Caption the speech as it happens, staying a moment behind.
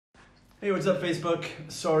Hey, what's up, Facebook?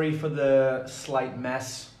 Sorry for the slight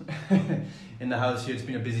mess in the house here. It's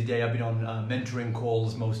been a busy day. I've been on mentoring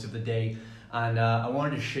calls most of the day, and I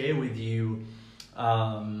wanted to share with you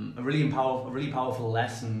a really powerful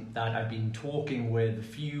lesson that I've been talking with a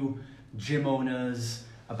few gym owners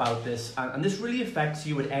about this, and this really affects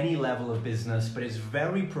you at any level of business, but it's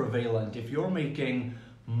very prevalent. If you're making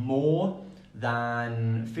more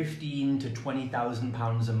than 15 to 20,000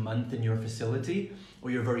 pounds a month in your facility, or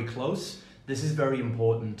you're very close, this is very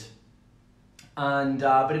important. And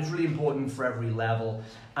but it's really important for every level.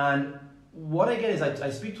 And what I get is I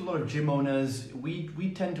speak to a lot of gym owners.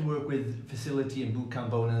 We tend to work with facility and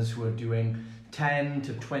bootcamp owners who are doing 10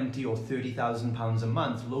 to 20 or 30,000 pounds a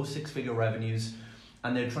month, low six-figure revenues,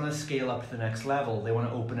 and they're trying to scale up to the next level. They want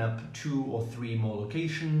to open up 2 or 3 more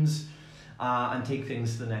locations and take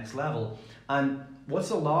things to the next level. And what's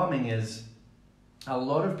alarming is a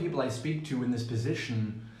lot of people I speak to in this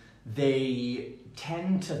position, they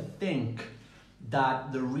tend to think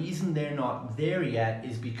that the reason they're not there yet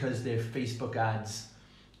is because their Facebook ads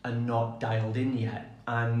are not dialed in yet.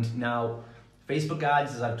 And now, Facebook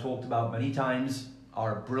ads, as I've talked about many times,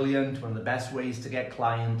 are brilliant, one of the best ways to get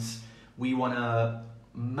clients. We want to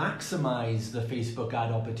maximize the Facebook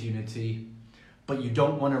ad opportunity, but you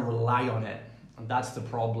don't want to rely on it. And that's the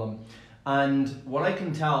problem. And what I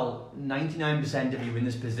can tell 99% of you in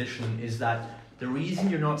this position is that the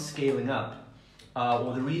reason you're not scaling up,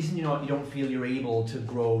 or the reason you don't feel you're able to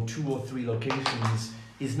grow 2 or 3 locations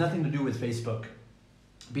is nothing to do with Facebook.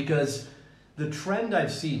 Because the trend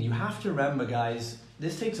I've seen, you have to remember, guys,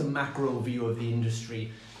 this takes a macro view of the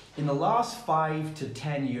industry. In the last 5 to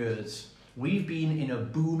 10 years, we've been in a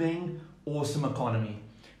booming, awesome economy.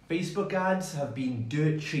 Facebook ads have been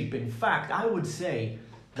dirt cheap. In fact, I would say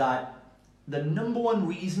that the number one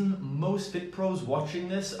reason most fit pros watching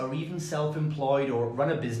this are even self-employed or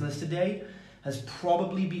run a business today has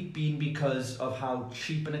probably been because of how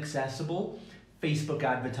cheap and accessible Facebook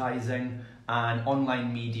advertising and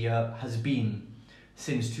online media has been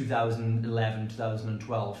since 2011,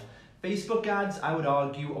 2012. Facebook ads, I would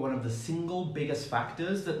argue, are one of the single biggest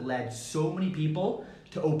factors that led so many people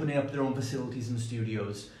to opening up their own facilities and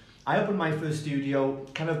studios. I opened my first studio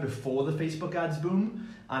kind of before the Facebook ads boom,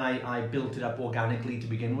 and I built it up organically to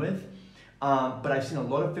begin with. But I've seen a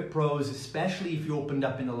lot of fit pros, especially if you opened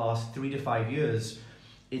up in the last 3 to 5 years,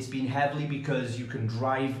 it's been heavily because you can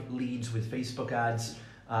drive leads with Facebook ads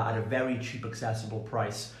at a very cheap, accessible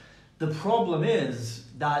price. The problem is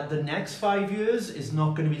that the next 5 years is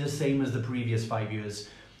not going to be the same as the previous 5 years.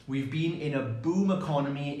 We've been in a boom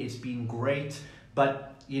economy, it's been great, but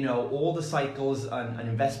you know, all the cycles and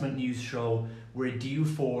investment news show we're due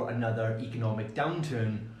for another economic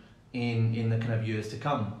downturn in the kind of years to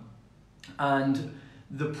come. And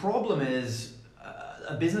the problem is,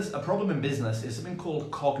 a problem in business is something called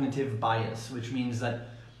cognitive bias, which means that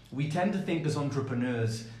we tend to think as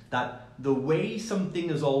entrepreneurs that the way something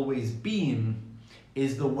has always been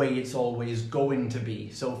is the way it's always going to be.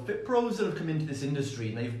 So fit pros that have come into this industry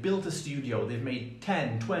and they've built a studio, they've made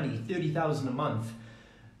 10, 20, 30,000 a month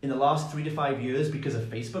in the last 3 to 5 years because of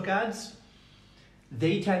Facebook ads,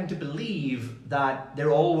 they tend to believe that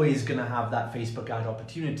they're always going to have that Facebook ad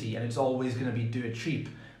opportunity and it's always going to be dirt cheap.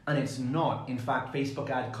 And it's not. In fact, Facebook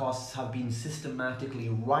ad costs have been systematically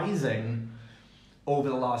rising over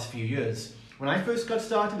the last few years. When I first got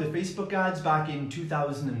started with Facebook ads back in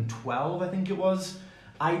 2012, I think it was,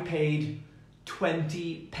 I paid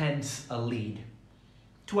 20 pence a lead.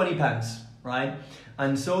 20 pence, right?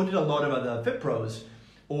 And so did a lot of other fit pros.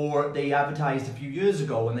 Or they advertised a few years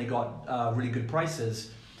ago and they got really good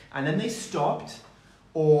prices. And then they stopped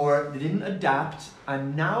or they didn't adapt,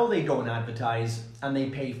 and now they go and advertise and they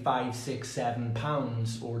pay 5, 6, 7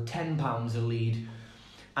 pounds or 10 pounds a lead.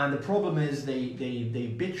 And the problem is they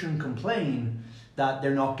bitch and complain that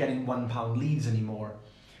they're not getting £1 leads anymore.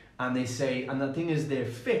 And they say, and the thing is they're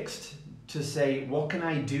fixed to say, what can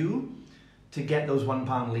I do to get those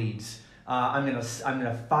 £1 leads? I'm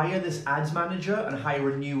gonna fire this ads manager and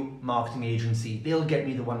hire a new marketing agency. They'll get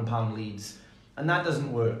me the £1 leads. And that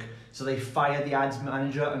doesn't work. So they fire the ads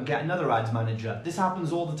manager and get another ads manager. This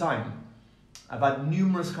happens all the time. I've had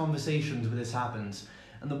numerous conversations where this happens.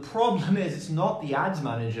 And the problem is it's not the ads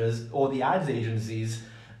managers or the ads agencies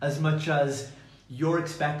as much as you're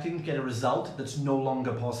expecting to get a result that's no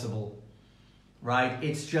longer possible, right?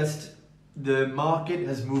 It's just the market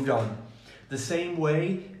has moved on. The same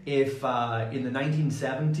way if in the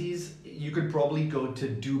 1970s, you could probably go to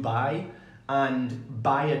Dubai and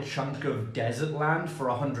buy a chunk of desert land for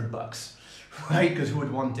 $100, right? Because who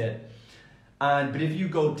would want it? But if you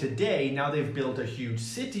go today, now they've built a huge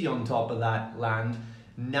city on top of that land.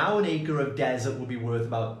 Now an acre of desert will be worth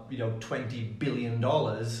about, $20 billion,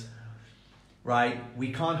 right?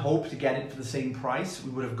 We can't hope to get it for the same price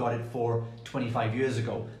we would have got it for 25 years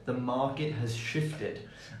ago. The market has shifted.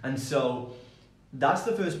 And so that's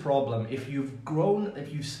the first problem. If you've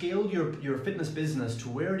scaled your fitness business to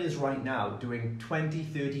where it is right now, doing 20,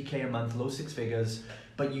 30K a month, low six figures,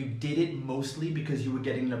 but you did it mostly because you were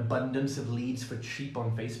getting an abundance of leads for cheap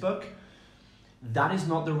on Facebook, that is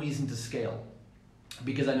not the reason to scale.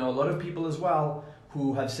 Because I know a lot of people as well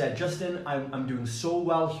who have said, Justin, I'm doing so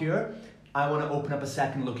well here, I want to open up a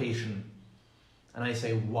second location. And I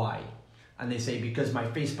say, why? And they say, because my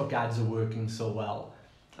Facebook ads are working so well.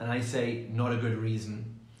 And I say, not a good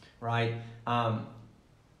reason, right?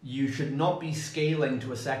 You should not be scaling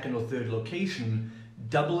to a second or third location,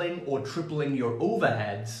 doubling or tripling your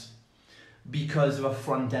overheads because of a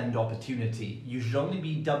front-end opportunity. You should only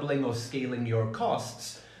be doubling or scaling your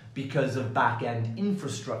costs because of back-end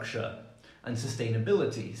infrastructure and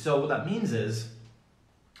sustainability. So what that means is,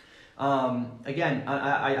 again,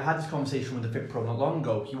 I had this conversation with the Fit Pro not long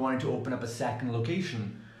ago. He wanted to open up a second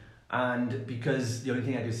location, and because the only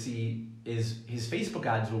thing I could see is his Facebook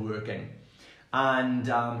ads were working,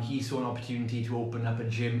 and he saw an opportunity to open up a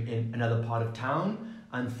gym in another part of town,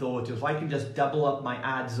 and thought, if I can just double up my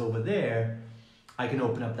ads over there, I can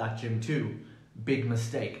open up that gym too. Big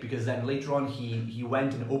mistake, because then later on he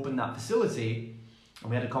went and opened that facility, and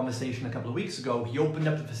we had a conversation a couple of weeks ago. He opened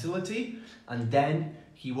up the facility, and then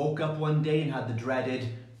he woke up one day and had the dreaded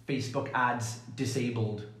Facebook ads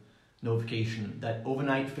disabled notification that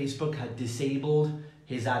overnight Facebook had disabled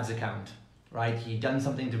his ads account, right? He'd done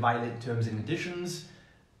something to violate terms and conditions,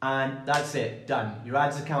 and that's it, done. Your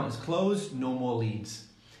ads account is closed, no more leads.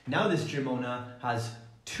 Now this gym owner has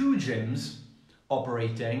 2 gyms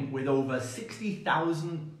operating with over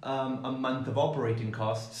 $60,000 a month of operating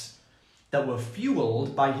costs that were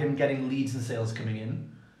fueled by him getting leads and sales coming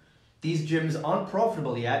in. These gyms aren't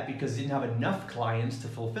profitable yet because he didn't have enough clients to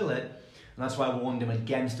fulfill it, and that's why I warned him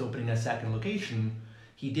against opening a second location.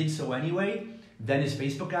 He did so anyway. Then his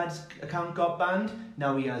Facebook ads account got banned.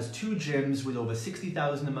 Now he has 2 gyms with over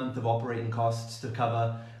 $60,000 a month of operating costs to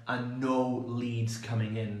cover and no leads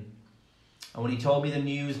coming in. And when he told me the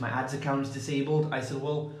news, my ads account is disabled, I said,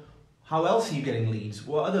 well, how else are you getting leads?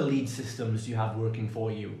 What other lead systems do you have working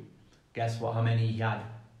for you? Guess what, how many he had?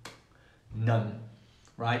 None,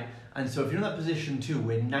 right? And so if you're in that position too,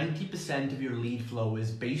 where 90% of your lead flow is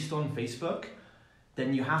based on Facebook,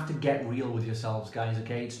 then you have to get real with yourselves, guys,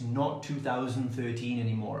 okay? It's not 2013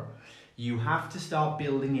 anymore. You have to start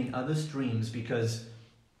building in other streams, because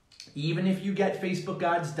even if you get Facebook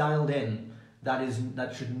ads dialed in,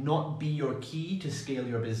 that should not be your key to scale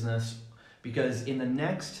your business, because in the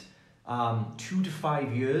next 2 to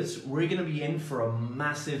 5 years, we're gonna be in for a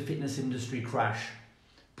massive fitness industry crash.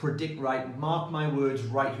 Mark my words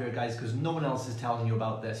right here, guys, because no one else is telling you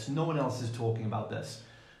about this. No one else is talking about this.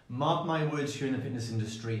 Mark my words here in the fitness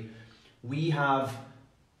industry. We have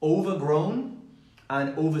overgrown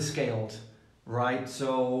and overscaled, right?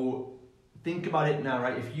 So think about it now,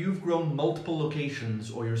 right? If you've grown multiple locations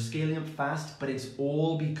or you're scaling up fast, but it's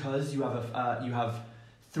all because you have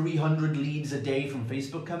 300 leads a day from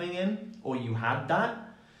Facebook coming in, or you had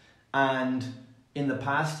that, and in the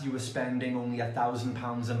past you were spending only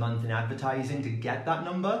 £1,000 a month in advertising to get that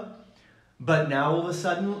number, but now all of a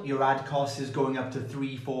sudden your ad cost is going up to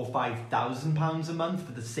 £3,000, £4,000, £5,000 a month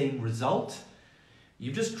for the same result.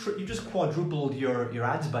 You've just quadrupled your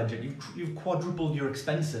ads budget. You've quadrupled your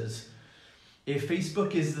expenses. If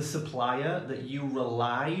Facebook is the supplier that you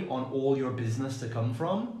rely on all your business to come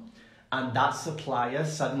from, and that supplier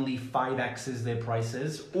suddenly 5x's their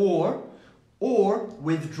prices or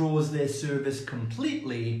withdraws their service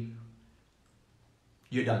completely,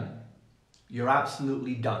 you're done. You're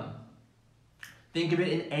absolutely done. Think of it,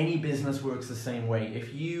 in any business works the same way.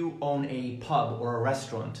 If you own a pub or a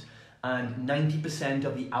restaurant and 90%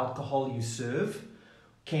 of the alcohol you serve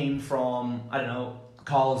came from, I don't know,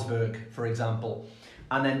 Carlsberg, for example,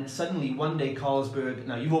 and then suddenly one day Carlsberg,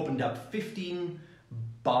 now you've opened up 15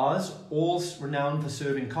 bars, all renowned for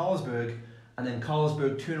serving Carlsberg, and then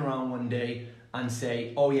Carlsberg turn around one day and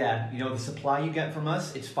say, oh yeah, the supply you get from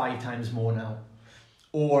us, it's 5 times more now.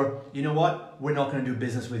 Or, you know what, we're not going to do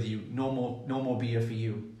business with you, no more beer for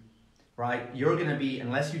you, right? You're going to be,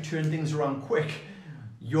 unless you turn things around quick,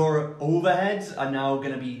 your overheads are now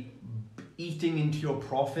going to be eating into your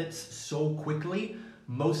profits so quickly.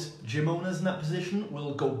 Most gym owners in that position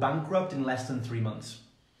will go bankrupt in less than 3 months.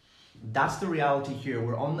 That's the reality here.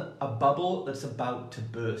 We're on a bubble that's about to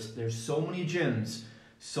burst. There's so many gyms,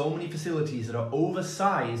 so many facilities that are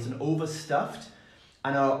oversized and overstuffed,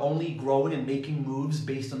 and are only growing and making moves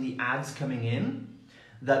based on the ads coming in,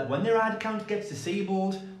 that when their ad count gets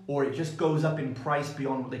disabled or it just goes up in price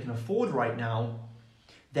beyond what they can afford right now,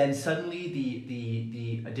 then suddenly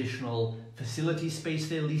the additional facility space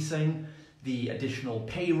they're leasing, the additional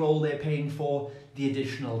payroll they're paying for, the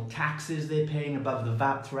additional taxes they're paying above the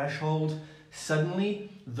VAT threshold, suddenly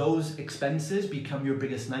those expenses become your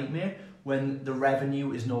biggest nightmare when the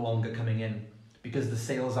revenue is no longer coming in, because the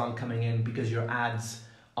sales aren't coming in, because your ads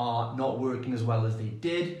are not working as well as they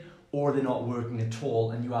did, or they're not working at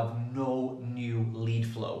all, and you have no new lead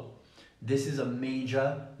flow. This is a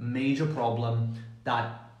major, major problem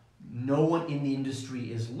that no one in the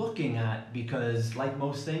industry is looking at, because like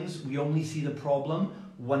most things, we only see the problem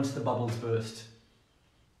once the bubbles burst.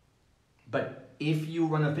 But if you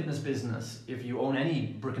run a fitness business, if you own any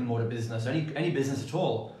brick and mortar business, any business at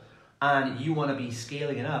all, and you want to be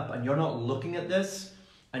scaling it up and you're not looking at this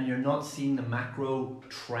and you're not seeing the macro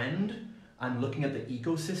trend and looking at the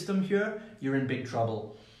ecosystem here, you're in big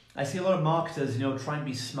trouble. I see a lot of marketers, try and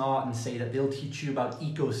be smart and say that they'll teach you about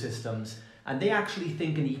ecosystems, and they actually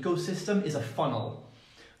think an ecosystem is a funnel,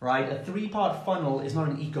 right? A 3-part funnel is not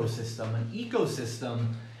an ecosystem. An ecosystem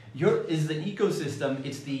is the ecosystem.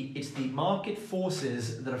 It's the market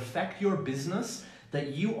forces that affect your business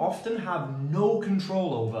that you often have no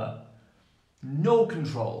control over. No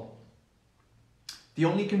control. The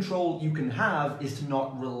only control you can have is to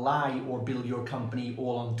not rely or build your company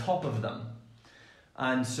all on top of them.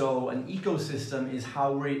 And so an ecosystem is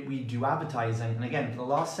how we do advertising. And again, for the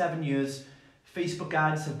last 7 years, Facebook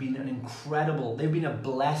ads have been they've been a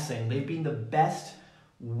blessing. They've been the best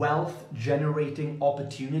wealth generating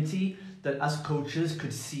opportunity that us coaches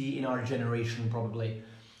could see in our generation probably.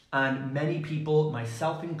 And many people,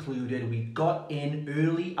 myself included, we got in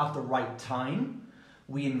early at the right time.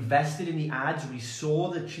 We invested in the ads. We saw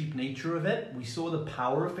the cheap nature of it. We saw the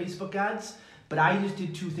power of Facebook ads. But I just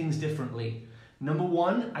did 2 things differently. Number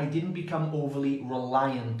 1, I didn't become overly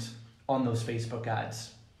reliant on those Facebook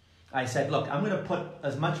ads. I said, look, I'm going to put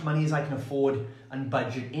as much money as I can afford and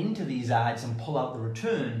budget into these ads and pull out the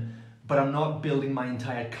return, but I'm not building my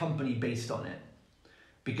entire company based on it.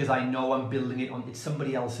 Because I know I'm building it on, it's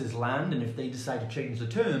somebody else's land, and if they decide to change the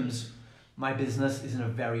terms, my business is in a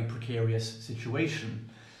very precarious situation.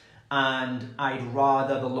 And I'd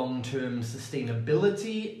rather the long-term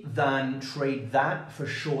sustainability than trade that for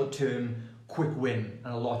short-term quick win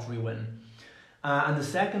and a lottery win. And the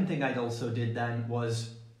second thing I'd also did then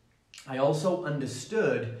was I also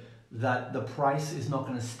understood that the price is not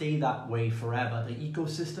going to stay that way forever. The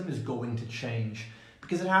ecosystem is going to change.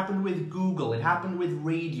 Because it happened with Google, it happened with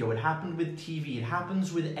radio, it happened with TV, it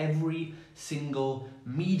happens with every single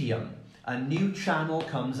medium. A new channel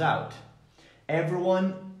comes out.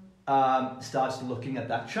 Everyone starts looking at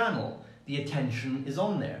that channel. The attention is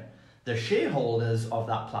on there. The shareholders of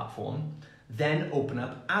that platform then open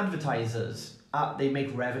up advertisers. They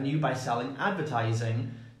make revenue by selling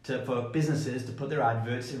advertising for businesses to put their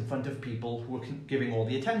adverts in front of people who are giving all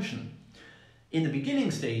the attention. In the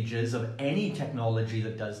beginning stages of any technology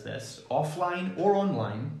that does this, offline or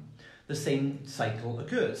online, the same cycle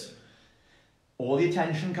occurs. All the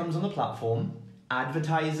attention comes on the platform,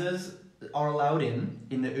 advertisers are allowed in.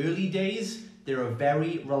 In the early days, there are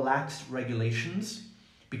very relaxed regulations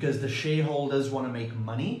because the shareholders want to make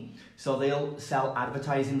money, so they'll sell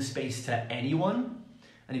advertising space to anyone.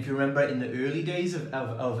 And if you remember in the early days of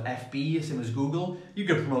FB, same as Google, you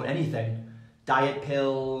could promote anything. Diet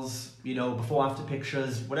pills, before after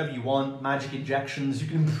pictures, whatever you want, magic injections, you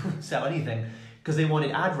can sell anything because they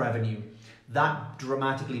wanted ad revenue. That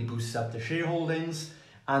dramatically boosts up the shareholdings.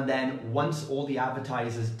 And then once all the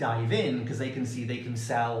advertisers dive in, because they can see they can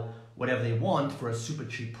sell whatever they want for a super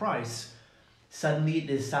cheap price, suddenly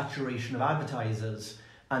there's saturation of advertisers.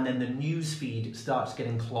 And then the news feed starts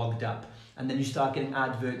getting clogged up. And then you start getting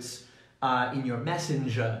adverts in your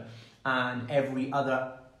messenger, and every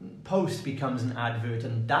other post becomes an advert,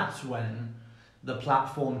 and that's when the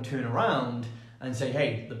platform turn around and say,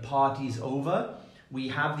 hey, the party's over, we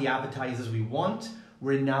have the advertisers we want,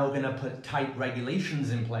 we're now going to put tight regulations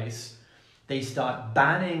in place. They start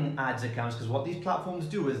banning ads accounts, because what these platforms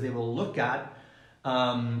do is they will look at,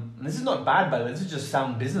 and this is not bad by the way, this is just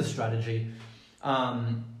sound business strategy,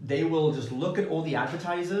 they will just look at all the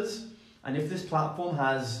advertisers, and if this platform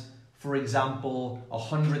has, for example,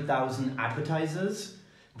 100,000 advertisers,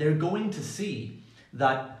 they're going to see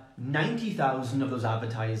that 90,000 of those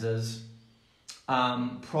advertisers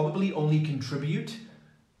probably only contribute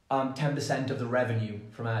 10% of the revenue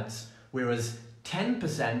from ads, whereas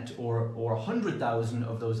 10% or 100,000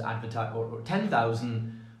 of those or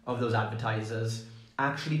 10,000 of those advertisers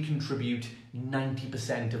actually contribute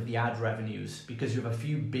 90% of the ad revenues, because you have a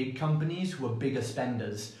few big companies who are bigger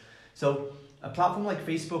spenders. So a platform like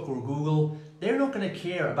Facebook or Google, they're not going to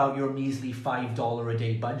care about your measly $5 a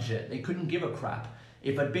day budget. They couldn't give a crap.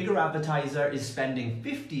 If a bigger advertiser is spending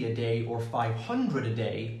 $50 a day or $500 a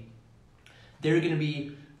day, they're going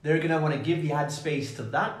to want to give the ad space to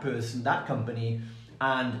that person, that company,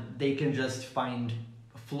 and they can just find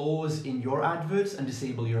flaws in your adverts and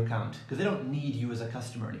disable your account because they don't need you as a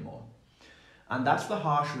customer anymore. And that's the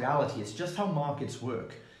harsh reality. It's just how markets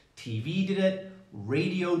work. TV did it,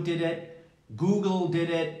 radio did it, Google did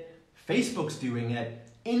it, Facebook's doing it,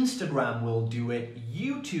 Instagram will do it,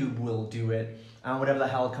 YouTube will do it, and whatever the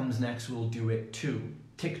hell comes next will do it too.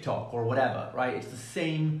 TikTok or whatever, right? It's the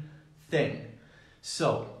same thing.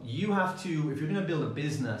 So you have to, if you're going to build a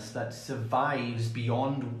business that survives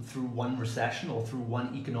beyond through one recession or through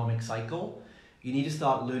one economic cycle, you need to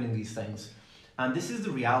start learning these things. And this is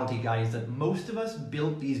the reality, guys, that most of us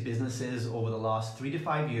built these businesses over the last 3 to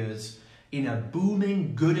 5 years in a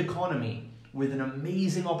booming, good economy with an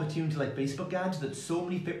amazing opportunity like Facebook ads that so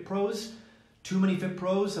many too many fit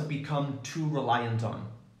pros have become too reliant on.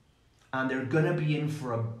 And they're going to be in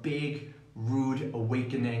for a big, rude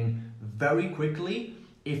awakening very quickly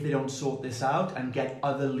if they don't sort this out and get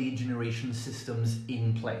other lead generation systems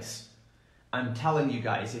in place. I'm telling you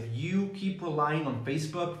guys, if you keep relying on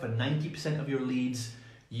Facebook for 90% of your leads,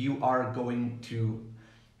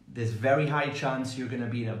 there's very high chance you're going to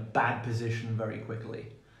be in a bad position very quickly.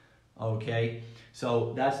 Okay,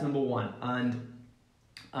 so that's number one. And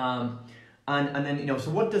then,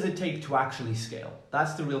 so what does it take to actually scale?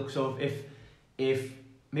 That's the real, so if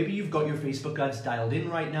maybe you've got your Facebook ads dialed in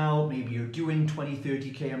right now, maybe you're doing 20,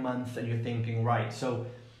 30K a month and you're thinking, right, so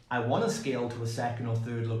I want to scale to a second or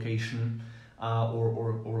third location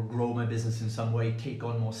or grow my business in some way, take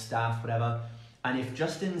on more staff, whatever. And if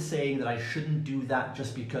Justin's saying that I shouldn't do that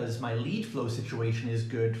just because my lead flow situation is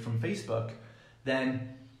good from Facebook, then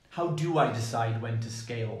how do I decide when to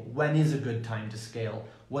scale? When is a good time to scale?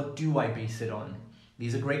 What do I base it on?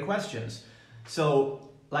 These are great questions. So,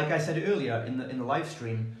 like I said earlier in the live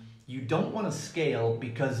stream, you don't want to scale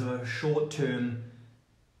because of a short-term,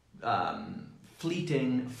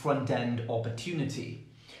 fleeting front-end opportunity.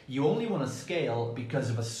 You only want to scale because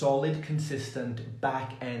of a solid, consistent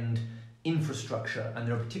back-end infrastructure. And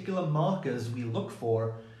there are particular markers we look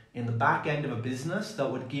for in the back end of a business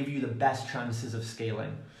that would give you the best chances of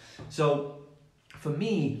scaling. So for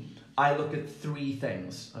me, I look at 3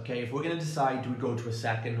 things, okay? If we're going to decide, do we go to a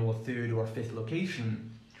second or third or fifth location,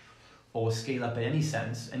 or scale up in any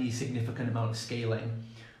sense, any significant amount of scaling,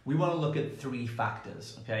 we want to look at 3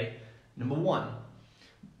 factors, okay? Number 1,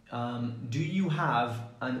 do you have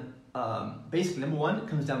basically number 1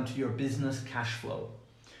 comes down to your business cash flow.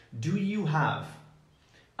 Do you have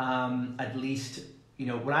at least,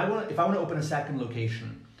 if I want to open a second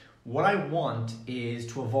location, what I want is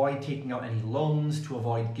to avoid taking out any loans, to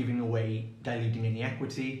avoid giving away, diluting any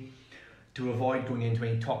equity, to avoid going into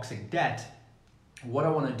any toxic debt. What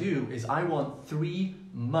I want to do is I want 3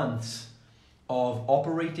 months of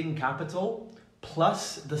operating capital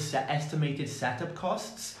plus the estimated setup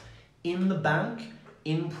costs in the bank,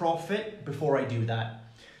 in profit before I do that.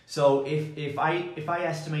 So if I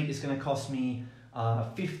estimate it's going to cost me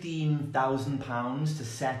 £15,000 to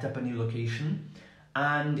set up a new location,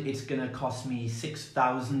 and it's going to cost me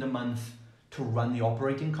 $6,000 a month to run the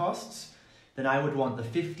operating costs, then I would want the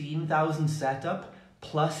 $15,000 setup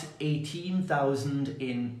plus $18,000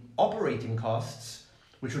 in operating costs,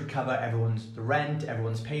 which would cover the rent,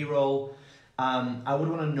 everyone's payroll. I would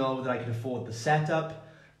want to know that I could afford the setup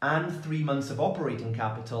and 3 months of operating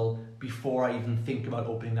capital before I even think about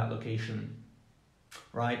opening that location,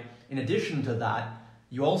 right? In addition to that,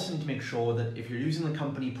 you also need to make sure that if you're using the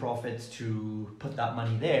company profits to put that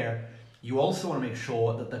money there, you also want to make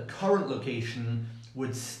sure that the current location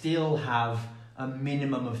would still have a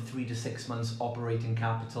minimum of 3 to 6 months operating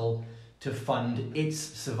capital to fund its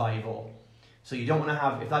survival. So you don't want to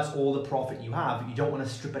have, if that's all the profit you have, you don't want to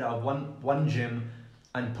strip it out of one gym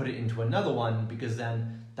and put it into another one, because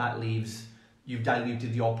then that leaves, you've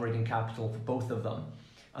diluted the operating capital for both of them.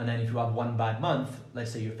 And then if you have one bad month,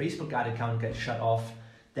 let's say your Facebook ad account gets shut off,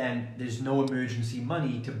 then there's no emergency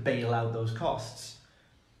money to bail out those costs.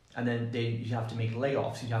 And then you have to make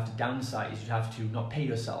layoffs, you have to downsize, you have to not pay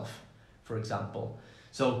yourself, for example.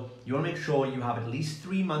 So you want to make sure you have at least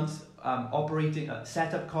 3 months operating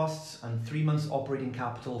setup costs and 3 months operating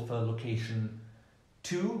capital for location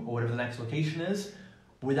 2 or whatever the next location is,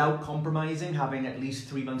 without compromising having at least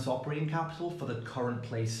 3 months operating capital for the current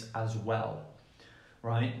place as well,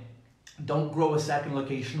 right? Don't grow a second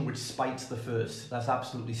location which spikes the first. That's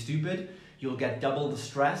absolutely stupid. You'll get double the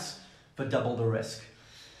stress for double the risk.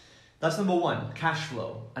 That's number one, cash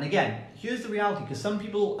flow. And again, here's the reality, because some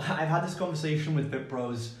people, I've had this conversation with VIP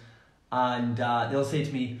Pros, and they'll say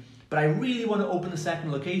to me, but I really want to open a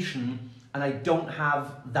second location and I don't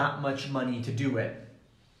have that much money to do it.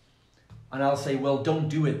 And I'll say, well, don't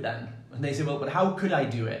do it then. And they say, well, but how could I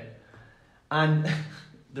do it? And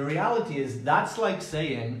the reality is that's like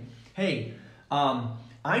saying, hey,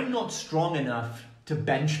 I'm not strong enough to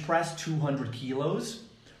bench press 200 kilos,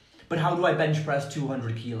 but how do I bench press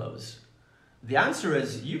 200 kilos? The answer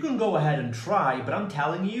is you can go ahead and try, but I'm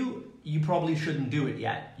telling you, you probably shouldn't do it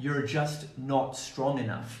yet. You're just not strong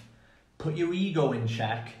enough. Put your ego in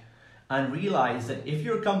check and realize that if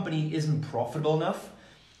your company isn't profitable enough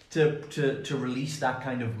to release that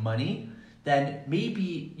kind of money, then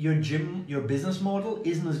maybe your business model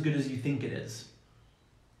isn't as good as you think it is.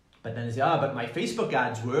 But then they say, but my Facebook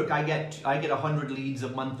ads work. I get 100 leads a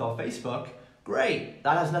month off Facebook. Great.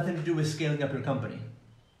 That has nothing to do with scaling up your company,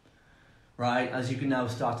 right? As you can now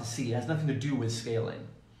start to see, it has nothing to do with scaling,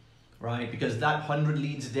 right? Because that 100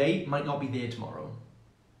 leads a day might not be there tomorrow.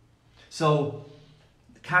 So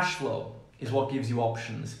cash flow is what gives you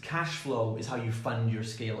options. Cash flow is how you fund your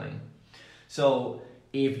scaling. So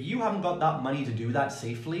if you haven't got that money to do that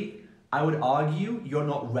safely, I would argue you're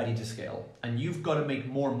not ready to scale, and you've got to make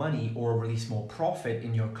more money or release more profit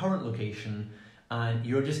in your current location, and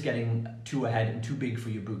you're just getting too ahead and too big for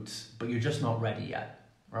your boots, but you're just not ready yet,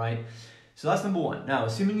 right? So that's number one. Now,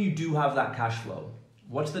 assuming you do have that cash flow,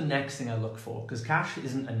 what's the next thing I look for? Because cash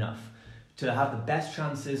isn't enough. To have the best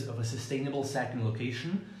chances of a sustainable second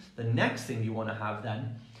location, the next thing you want to have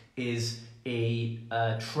then is a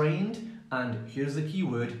trained, and here's the key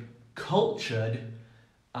word, cultured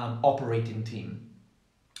operating team,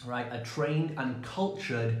 right? A trained and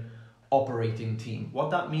cultured operating team. What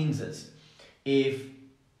that means is, if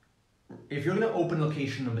you're going to open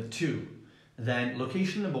location number 2, then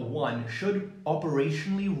location number 1 should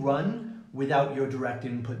operationally run without your direct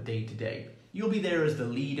input day to day. You'll be there as the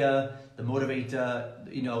leader, the motivator,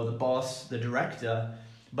 the boss, the director,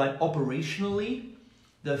 but operationally,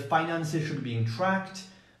 the finances should be being tracked,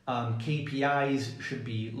 KPIs should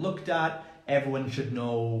be looked at, everyone should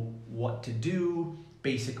know what to do,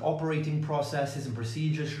 basic operating processes and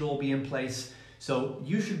procedures should all be in place. So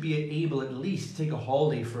you should be able at least to take a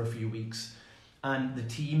holiday for a few weeks, and the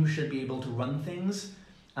team should be able to run things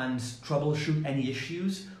and troubleshoot any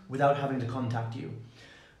issues without having to contact you,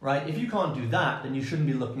 right? If you can't do that, then you shouldn't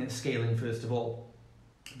be looking at scaling first of all.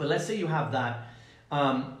 But let's say you have that,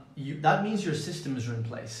 that means your systems are in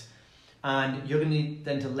place, and you're going to need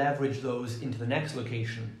then to leverage those into the next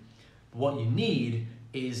location. What you need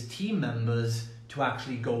is team members to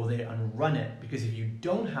actually go there and run it, because if you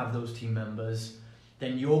don't have those team members,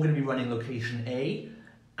 then you're going to be running location A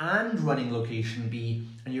and running location B,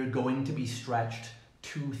 and you're going to be stretched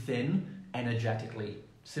too thin energetically.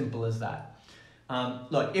 Simple as that.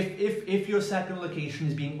 Look, if your second location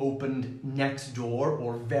is being opened next door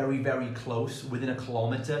or very, very close, within a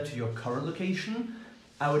kilometer to your current location,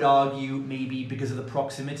 I would argue maybe because of the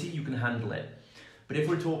proximity, you can handle it. But if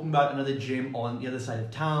we're talking about another gym on the other side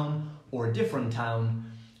of town or a different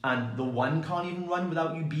town, and the one can't even run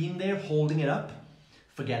without you being there holding it up,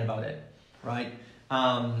 forget about it, right?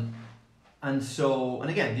 And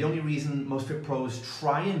again, the only reason most VIP Pros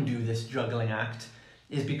try and do this juggling act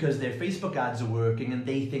is because their Facebook ads are working and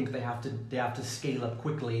they think they have to scale up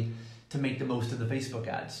quickly to make the most of the Facebook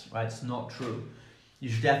ads, right? It's not true. You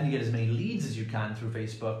should definitely get as many leads as you can through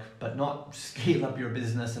Facebook, but not scale up your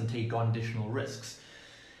business and take on additional risks,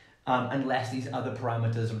 unless these other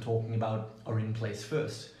parameters I'm talking about are in place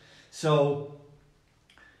first. So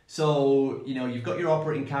you've got your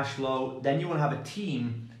operating cash flow, then you want to have a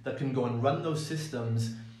team that can go and run those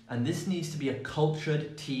systems, and this needs to be a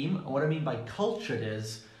cultured team. And what I mean by cultured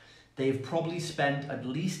is they've probably spent at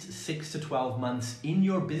least 6 to 12 months in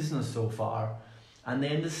your business so far, and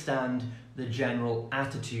they understand the general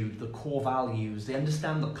attitude, the core values, they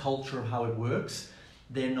understand the culture of how it works.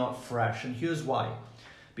 They're not fresh. And here's why.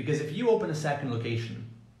 Because if you open a second location,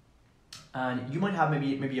 and you might have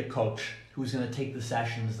maybe a coach who's going to take the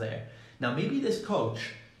sessions there. Now maybe this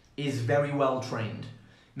coach is very well trained.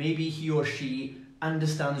 Maybe he or she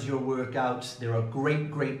understands your workouts. They're a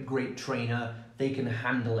great trainer. They can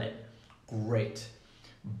handle it. Great.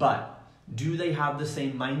 But do they have the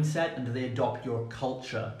same mindset, and do they adopt your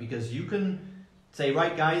culture? Because you can say,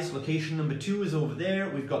 right guys, location number 2 is over there.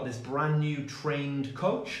 We've got this brand new trained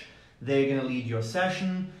coach. They're going to lead your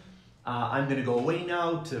session. I'm going to go away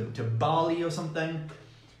now to Bali or something.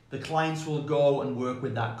 the clients will go and work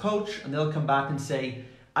with that coach, and they'll come back and say,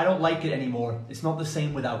 I don't like it anymore. It's not the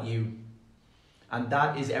same without you. And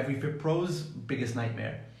that is every Fit Pro's biggest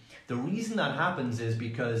nightmare. The reason that happens is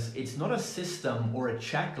because it's not a system or a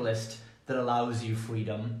checklist that allows you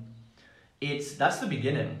freedom. That's the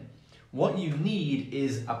beginning. What you need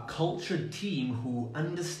is a cultured team who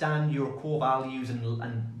understand your core values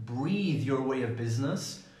and breathe your way of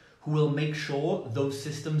business, who will make sure those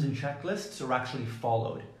systems and checklists are actually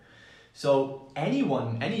followed. So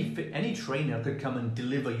anyone, any trainer could come and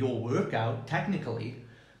deliver your workout technically,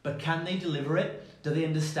 but can they deliver it? Do they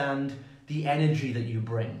understand the energy that you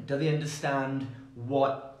bring? Do they understand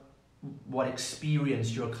what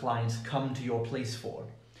experience your clients come to your place for?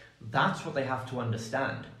 That's what they have to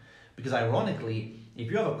understand. Because ironically, if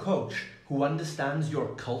you have a coach who understands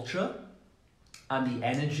your culture and the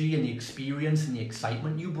energy and the experience and the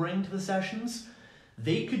excitement you bring to the sessions,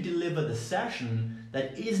 they could deliver the session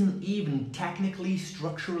that isn't even technically,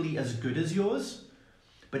 structurally as good as yours.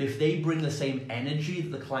 But if they bring the same energy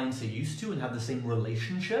that the clients are used to and have the same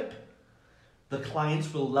relationship, the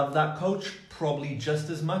clients will love that coach probably just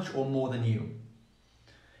as much or more than you.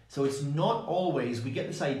 So it's not always, we get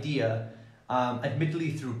this idea,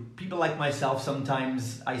 admittedly through people like myself,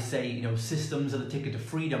 sometimes I say, systems are the ticket to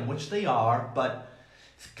freedom, which they are, but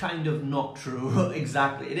it's kind of not true.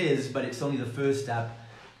 Exactly, it is, but it's only the first step.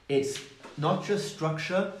 It's not just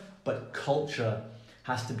structure, but culture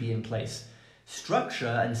has to be in place.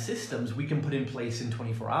 Structure and systems we can put in place in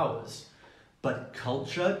 24 hours. But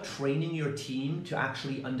culture, training your team to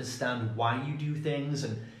actually understand why you do things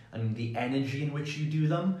and the energy in which you do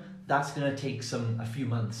them, that's going to take a few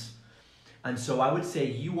months. And so I would say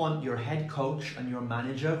you want your head coach and your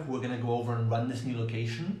manager who are going to go over and run this new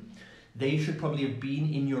location. They should probably have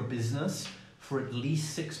been in your business for at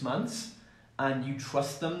least 6 months, and you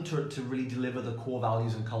trust them to really deliver the core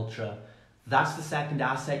values and culture. That's the second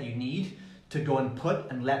asset you need to go and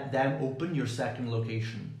put and let them open your second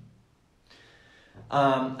location.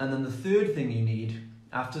 And then the third thing you need,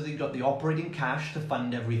 after you've got the operating cash to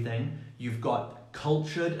fund everything, you've got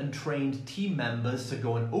cultured and trained team members to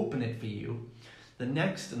go and open it for you. The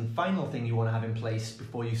next and final thing you want to have in place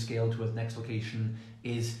before you scale to a next location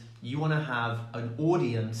is you want to have an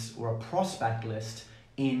audience or a prospect list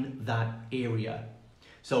in that area.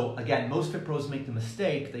 So again, most Fit Pros make the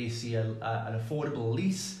mistake, they see an affordable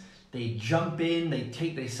lease, they jump in,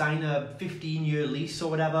 they sign a 15-year lease or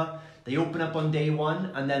whatever, they open up on day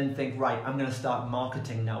one and then think, right, I'm going to start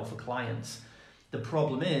marketing now for clients. The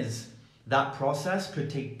problem is that process could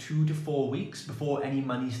take 2 to 4 weeks before any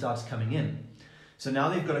money starts coming in. So now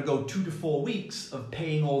they've got to go 2 to 4 weeks of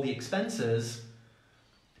paying all the expenses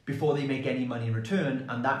before they make any money in return,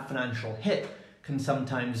 and that financial hit can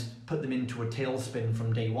sometimes put them into a tailspin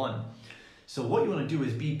from day one. So what you want to do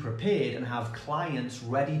is be prepared and have clients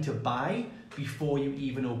ready to buy before you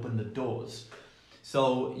even open the doors.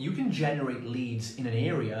 So you can generate leads in an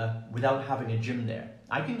area without having a gym there.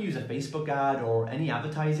 I can use a Facebook ad or any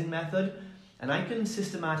advertising method, and I can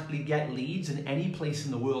systematically get leads in any place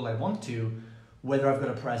in the world I want to, whether I've got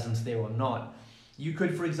a presence there or not. You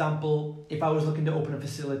could, for example, if I was looking to open a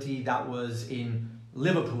facility that was in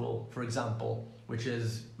Liverpool, for example, which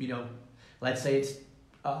is, let's say it's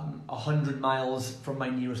 100 miles from my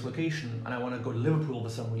nearest location, and I want to go to Liverpool for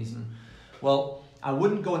some reason. Well, I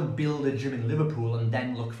wouldn't go and build a gym in Liverpool and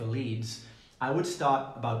then look for leads. I would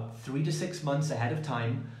start about 3 to 6 months ahead of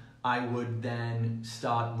time. I would then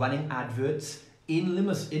start running adverts in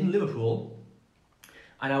Liverpool,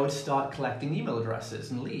 and I would start collecting email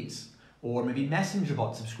addresses and leads, or maybe Messenger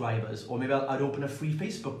bot subscribers, or maybe I'd open a free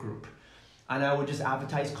Facebook group, and I would just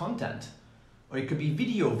advertise content. Or it could be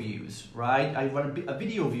video views, right? I run a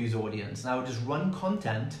video views audience, and I would just run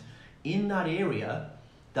content in that area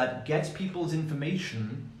that gets people's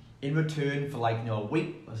information in return for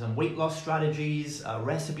some weight loss strategies, a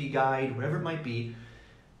recipe guide, whatever it might be,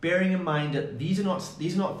 bearing in mind that these are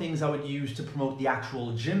not things I would use to promote the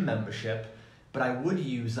actual gym membership, but I would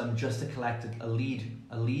use them just to collect a lead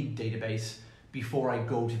database before I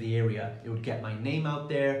go to the area. It would get my name out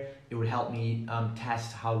there, it would help me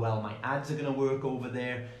test how well my ads are going to work over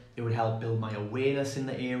there, it would help build my awareness in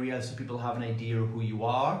the area so people have an idea of who you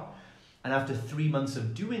are. And after 3 months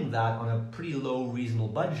of doing that on a pretty low, reasonable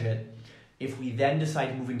budget, if we then decide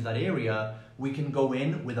to move into that area, we can go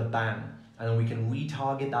in with a bang and then we can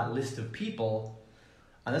retarget that list of people.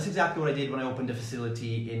 And that's exactly what I did when I opened a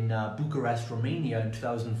facility in Bucharest, Romania in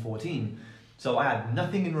 2014. So I had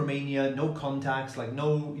nothing in Romania, no contacts,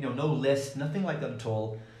 no list, nothing like that at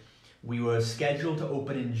all. We were scheduled to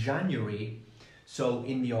open in January. So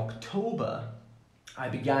in the October, I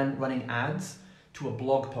began running ads to a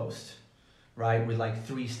blog post, right, with like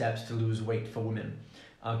 3 steps to lose weight for women.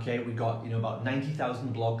 Okay, we got, about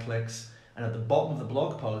 90,000 blog clicks, and at the bottom of the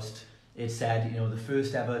blog post, it said, the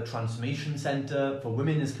first ever transformation center for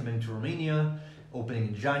women is coming to Romania, opening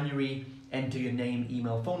in January. Enter your name,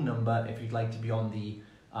 email, phone number if you'd like to be on the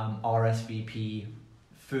RSVP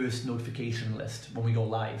first notification list when we go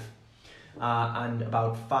live. And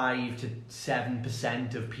about 5 to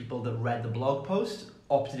 7% of people that read the blog post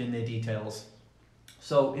opted in their details.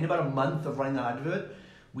 So in about a month of running that advert,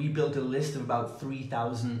 we built a list of about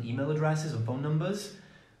 3,000 email addresses and phone numbers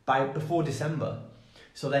before December.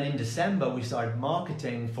 So then in December, we started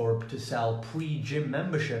marketing to sell pre-gym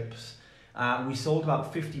memberships. We sold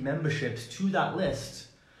about 50 memberships to that list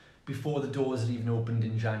before the doors had even opened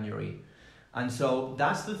in January. And so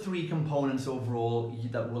that's the 3 components overall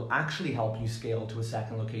that will actually help you scale to a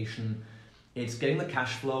second location. It's getting the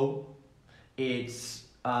cash flow, it's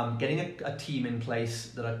getting a team in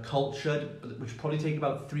place that are cultured, which probably take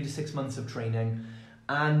about 3 to 6 months of training,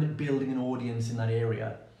 and building an audience in that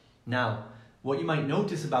area. Now, what you might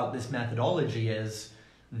notice about this methodology is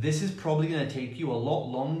this is probably going to take you a lot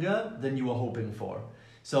longer than you were hoping for.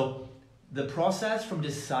 So the process from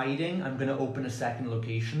deciding I'm going to open a second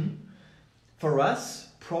location, for us,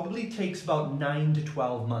 probably takes about 9 to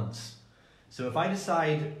 12 months. So if I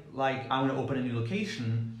decide like I'm going to open a new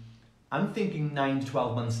location, I'm thinking 9 to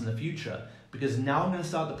 12 months in the future, because now I'm going to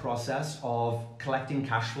start the process of collecting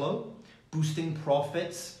cash flow, boosting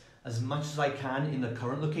profits as much as I can in the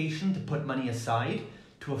current location to put money aside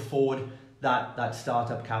to afford that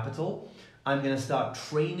startup capital. I'm going to start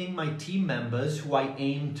training my team members who I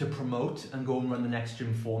aim to promote and go and run the next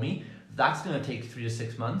gym for me. That's going to take 3 to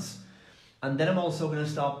 6 months. And then I'm also going to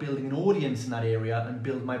start building an audience in that area and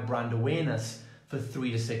build my brand awareness for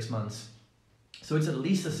 3 to 6 months. So it's at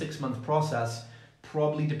least a 6-month process,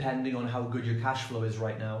 probably depending on how good your cash flow is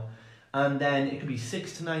right now. And then it could be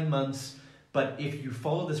 6 to 9 months, but if you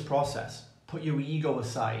follow this process, put your ego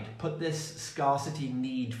aside, put this scarcity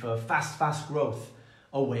need for fast growth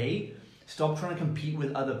away, stop trying to compete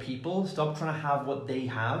with other people, stop trying to have what they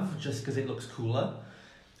have just because it looks cooler,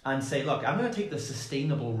 and say, look, I'm going to take the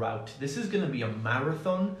sustainable route. This is going to be a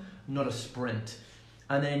marathon, not a sprint.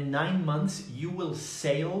 And then in 9 months, you will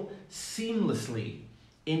sail seamlessly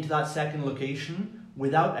into that second location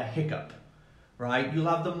without a hiccup, right? You'll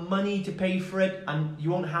have the money to pay for it, and you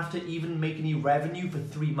won't have to even make any revenue for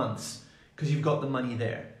 3 months because you've got the money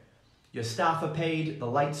there. Your staff are paid, the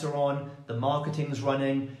lights are on, the marketing's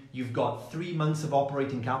running, you've got 3 months of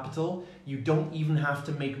operating capital. You don't even have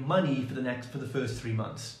to make money for the first 3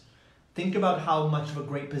 months. Think about how much of a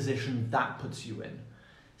great position that puts you in.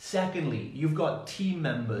 Secondly, you've got team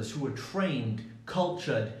members who are trained,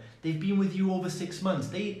 cultured, they've been with you over 6 months.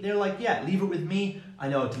 They're like, yeah, leave it with me. I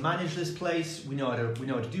know how to manage this place. We know how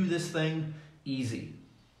to do this thing. Easy.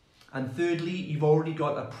 And thirdly, you've already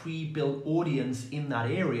got a pre-built audience in that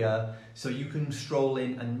area, so you can stroll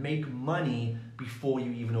in and make money before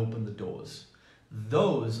you even open the doors.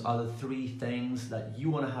 Those are the 3 things that you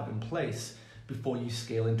want to have in place before you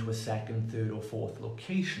scale into a second, third, or fourth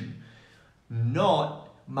location. Not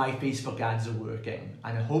my Facebook ads are working.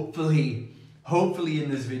 And hopefully in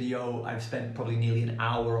this video, I've spent probably nearly an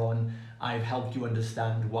hour on, I've helped you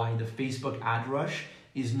understand why the Facebook ad rush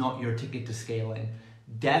is not your ticket to scaling.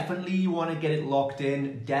 Definitely you want to get it locked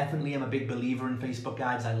in. Definitely I'm a big believer in Facebook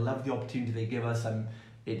ads. I love the opportunity they give us.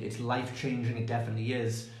 It's life-changing, it definitely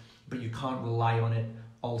is. But you can't rely on it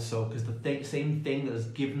also, because the same thing that has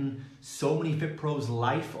given so many Fit Pros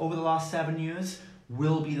life over the last 7 years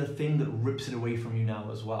will be the thing that rips it away from you now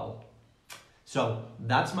as well. So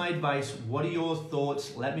that's my advice. What are your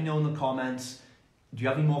thoughts? Let me know in the comments. Do you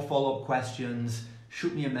have any more follow-up questions?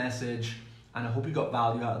 Shoot me a message. And I hope you got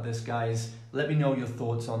value out of this, guys. Let me know your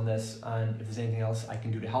thoughts on this, and if there's anything else I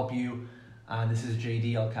can do to help you. And this is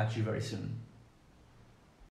JD. I'll catch you very soon.